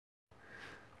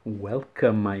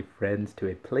Welcome, my friends, to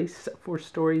a place for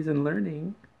stories and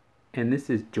learning. And this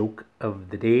is Joke of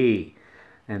the Day.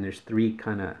 And there's three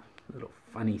kind of little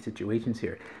funny situations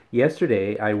here.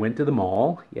 Yesterday, I went to the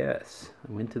mall. Yes,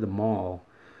 I went to the mall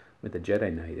with a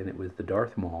Jedi Knight, and it was the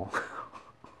Darth Mall.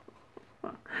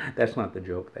 That's not the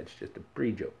joke, that's just a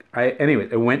pre-joke. Anyway,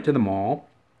 I went to the mall,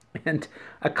 and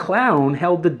a clown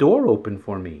held the door open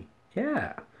for me.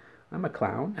 Yeah, I'm a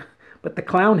clown. But the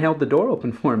clown held the door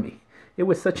open for me. It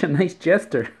was such a nice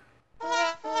gesture.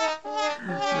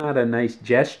 Not a nice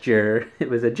gesture. It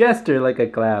was a gesture like a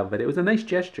clown, but it was a nice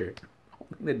gesture.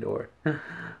 Holding the door.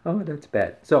 Oh, that's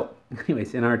bad. So,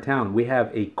 anyways, in our town, we have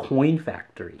a coin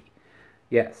factory.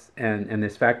 Yes, and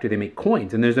this factory, they make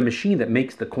coins, and there's a machine that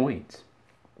makes the coins.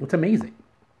 It's amazing.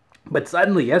 But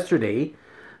suddenly, yesterday,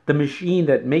 the machine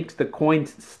that makes the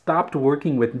coins stopped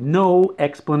working with no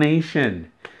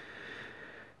explanation.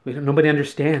 Nobody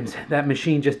understands. That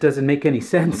machine just doesn't make any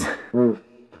sense.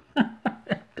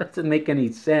 Doesn't make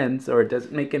any sense, or it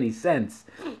doesn't make any sense.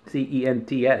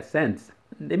 Cents, sense.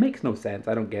 It makes no sense.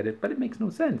 I don't get it, but it makes no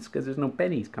sense because there's no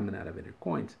pennies coming out of it or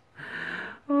coins.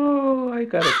 Oh, I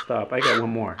gotta stop. I got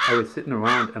one more. I was sitting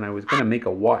around and I was gonna make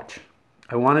a watch.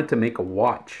 I wanted to make a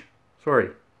watch. Sorry.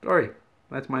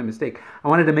 That's my mistake. I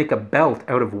wanted to make a belt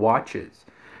out of watches.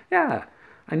 Yeah,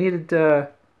 I needed to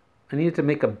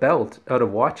make a belt out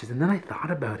of watches, and then I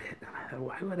thought about it. And I thought,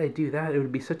 why would I do that? It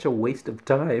would be such a waste of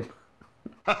time.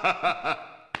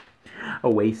 A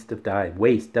waste of time.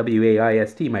 Waste,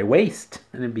 W-A-I-S-T, my waste.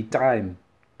 And it'd be time.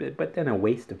 But then a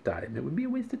waste of time. It would be a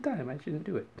waste of time. I shouldn't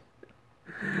do it.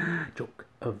 Joke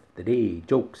of the day.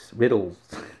 Jokes, riddles,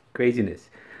 craziness.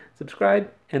 Subscribe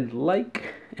and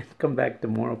like, and come back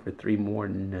tomorrow for 3 more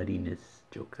nuttiness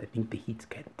jokes. I think the heat's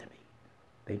getting to me.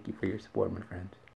 Thank you for your support, my friends.